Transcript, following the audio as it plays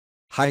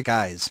Hi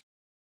guys.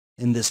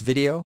 In this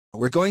video,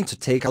 we're going to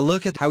take a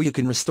look at how you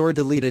can restore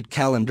deleted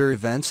calendar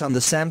events on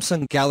the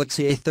Samsung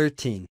Galaxy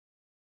A13.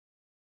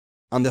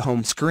 On the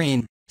home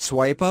screen,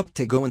 swipe up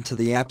to go into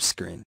the app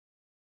screen.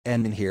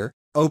 And in here,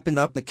 open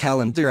up the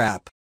calendar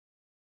app.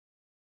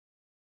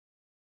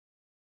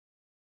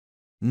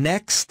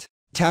 Next,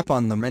 tap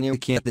on the menu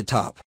key at the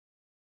top.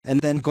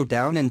 And then go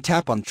down and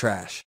tap on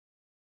trash.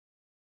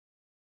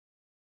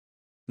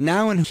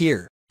 Now in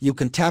here, you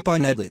can tap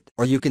on edit,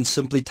 or you can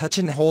simply touch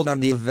and hold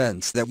on the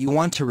events that you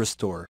want to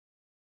restore.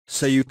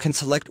 So you can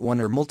select one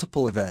or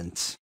multiple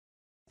events.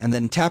 And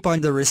then tap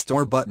on the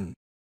restore button.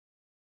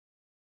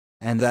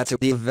 And that's it,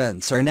 the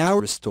events are now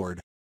restored.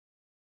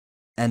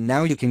 And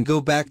now you can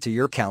go back to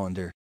your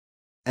calendar.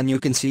 And you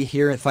can see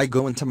here, if I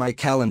go into my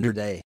calendar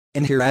day,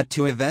 and here add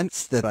 2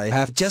 events that I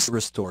have just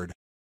restored.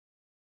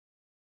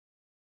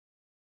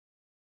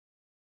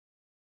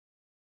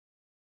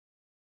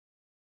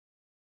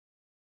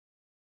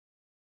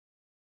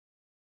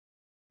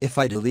 If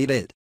I delete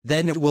it,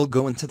 then it will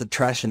go into the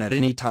trash and at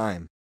any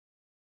time.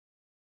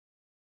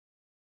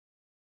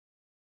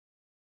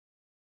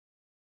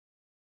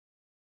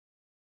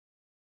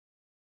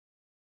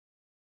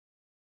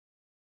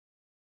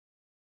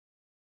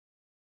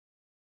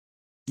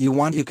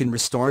 You can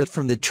restore it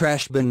from the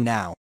trash bin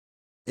now.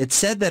 It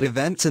said that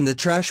events in the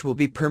trash will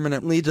be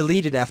permanently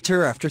deleted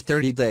after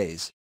 30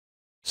 days.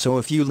 So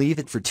if you leave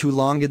it for too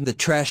long in the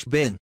trash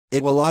bin,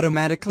 it will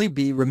automatically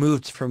be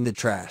removed from the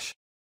trash.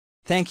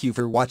 Thank you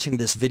for watching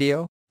this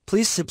video.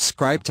 Please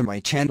subscribe to my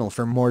channel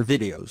for more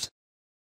videos.